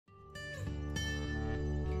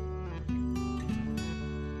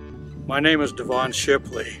My name is DeVaughn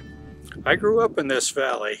Shipley. I grew up in this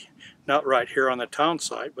valley, not right here on the town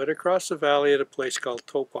site, but across the valley at a place called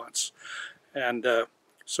Topance. And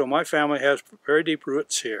so my family has very deep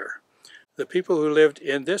roots here. The people who lived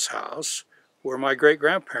in this house were my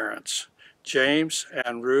great-grandparents, James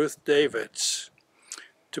and Ruth Davids.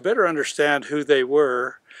 To better understand who they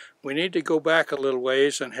were, we need to go back a little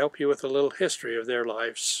ways and help you with a little history of their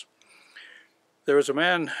lives. There was a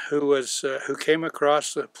man who came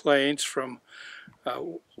across the plains from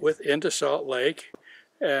into Salt Lake,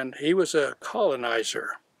 and he was a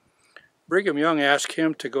colonizer. Brigham Young asked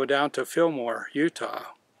him to go down to Fillmore, Utah,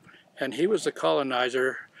 and he was the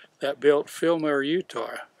colonizer that built Fillmore,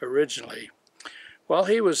 Utah originally. While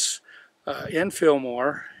he was in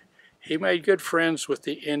Fillmore, he made good friends with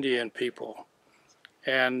the Indian people,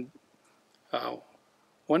 and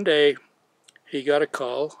one day he got a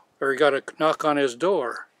call, or he got a knock on his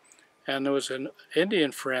door, and there was an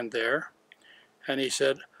Indian friend there, and he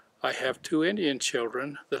said, "I have 2 Indian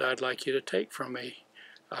children that I'd like you to take from me.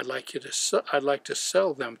 I'd like to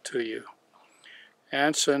sell them to you."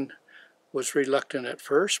 Anson was reluctant at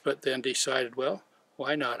first, but then decided, well,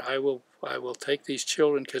 why not? I will take these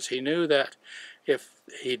children, because he knew that if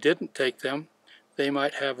he didn't take them, they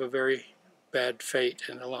might have a very bad fate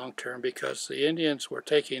in the long term, because the Indians were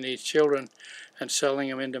taking these children and selling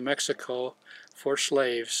them into Mexico for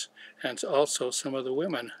slaves, and also some of the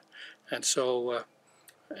women. And so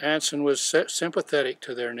Anson was sympathetic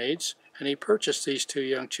to their needs, and he purchased these 2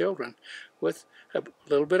 young children with a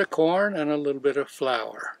little bit of corn and a little bit of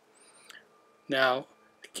flour. Now,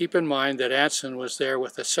 keep in mind that Anson was there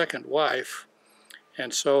with a second wife,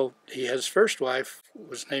 and so his first wife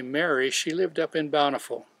was named Mary. She lived up in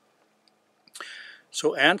Bountiful.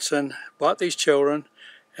 So Anson bought these children,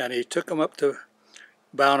 and he took them up to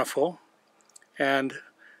Bountiful and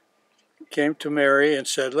came to Mary and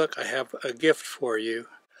said, "Look, I have a gift for you.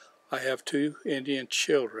 I have 2 Indian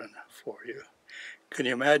children for you." Can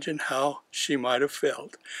you imagine how she might have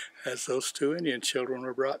felt as those 2 Indian children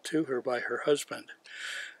were brought to her by her husband?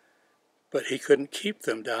 But he couldn't keep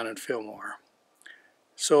them down in Fillmore.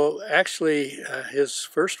 So actually, his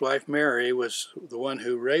first wife, Mary, was the one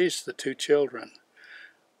who raised the 2 children.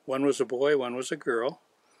 One was a boy, one was a girl.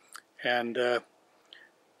 And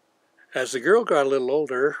as the girl got a little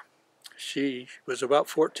older, she was about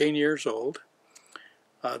 14 years old,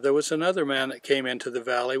 there was another man that came into the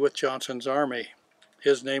valley with Johnson's army.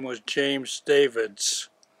 His name was James Davids.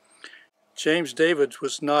 James Davids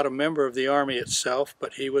was not a member of the army itself,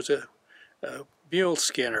 but he was a mule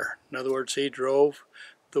skinner. In other words, he drove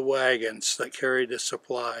the wagons that carried the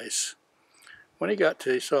supplies. When he got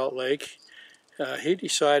to Salt Lake, he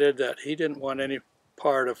decided that he didn't want any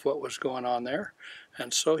part of what was going on there,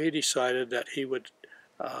 and so he decided that he would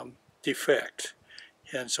defect.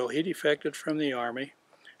 And so he defected from the army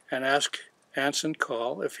and asked Anson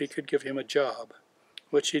Call if he could give him a job,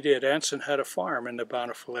 which he did. Anson had a farm in the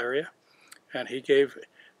Bountiful area, and he gave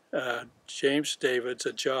James Davids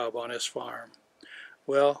a job on his farm.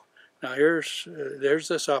 Well, now there's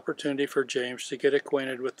this opportunity for James to get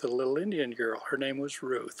acquainted with the little Indian girl. Her name was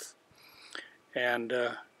Ruth. And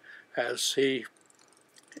as he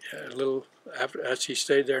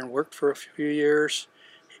stayed there and worked for a few years,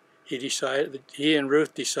 he and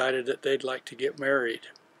Ruth decided that they'd like to get married.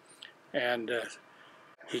 And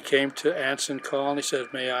he came to Anson Call and he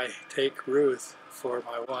said, "May I take Ruth for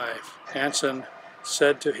my wife?" Anson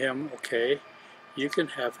said to him, "Okay, you can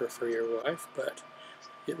have her for your wife, but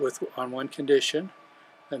on one condition,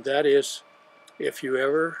 and that is, if you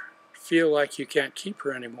ever feel like you can't keep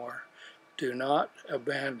her anymore, do not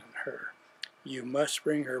abandon her. You must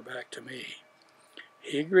bring her back to me."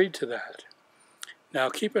 He agreed to that. Now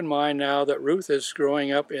keep in mind now that Ruth is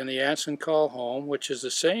growing up in the Anson Call home, which is the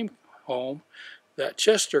same home that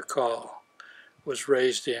Chester Call was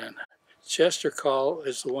raised in. Chester Call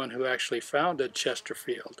is the one who actually founded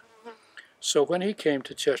Chesterfield. So when he came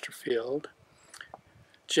to Chesterfield,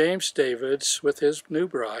 James Davids, with his new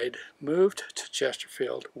bride, moved to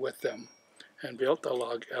Chesterfield with them and built a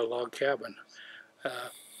log cabin.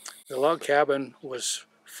 The log cabin was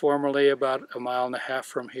formerly about 1.5 miles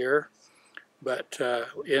from here, but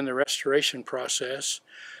in the restoration process,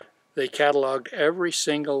 they cataloged every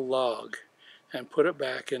single log and put it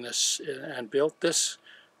back in this, and built this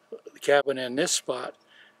cabin in this spot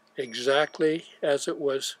exactly as it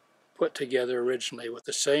was put together originally, with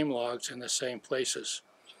the same logs in the same places.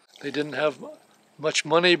 They didn't have much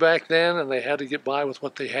money back then, and they had to get by with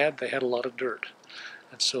what they had. They had a lot of dirt,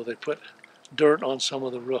 and so they put dirt on some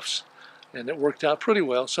of the roofs, and it worked out pretty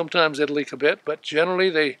well. Sometimes it'd leak a bit, but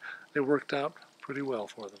generally they worked out pretty well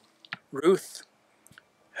for them. Ruth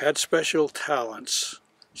had special talents.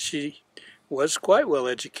 She was quite well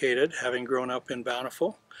educated, having grown up in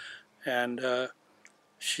Bountiful, and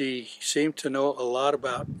she seemed to know a lot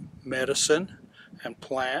about medicine and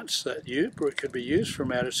plants that could be used for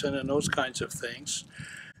medicine and those kinds of things.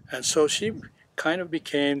 And so she kind of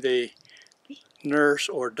became the nurse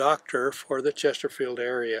or doctor for the Chesterfield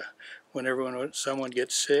area. Whenever someone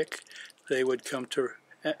gets sick, they would come to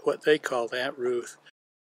what they called Aunt Ruth.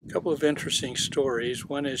 A couple of interesting stories.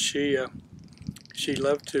 One is she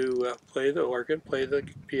loved to play the organ, play the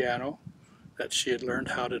piano, that she had learned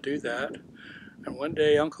how to do that. And one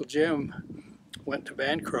day Uncle Jim went to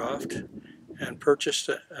Bancroft and purchased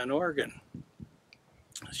an organ.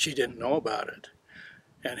 She didn't know about it.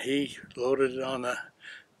 And he loaded it on the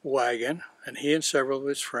wagon, and he and several of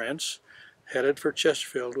his friends headed for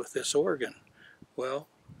Chesterfield with this organ. Well,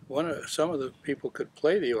 some of the people could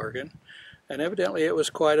play the organ, and evidently it was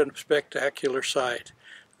quite a spectacular sight.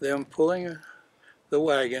 Them pulling the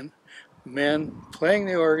wagon, men playing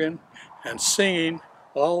the organ and singing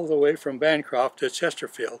all the way from Bancroft to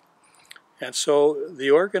Chesterfield. And so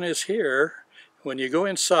the organ is here. When you go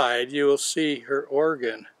inside, you will see her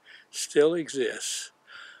organ still exists.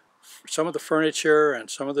 Some of the furniture and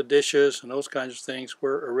some of the dishes and those kinds of things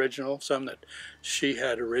were original, some that she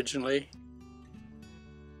had originally.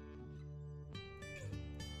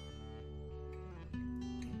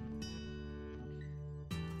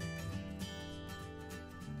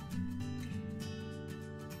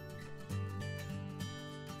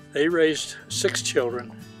 They raised 6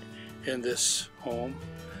 children in this home,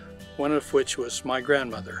 one of which was my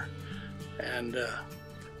grandmother. And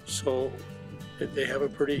so they have a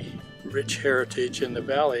pretty rich heritage in the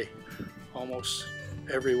valley. Almost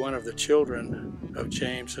every one of the children of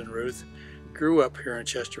James and Ruth grew up here in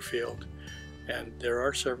Chesterfield. And there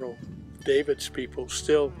are several David's people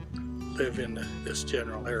still live in this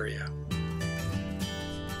general area.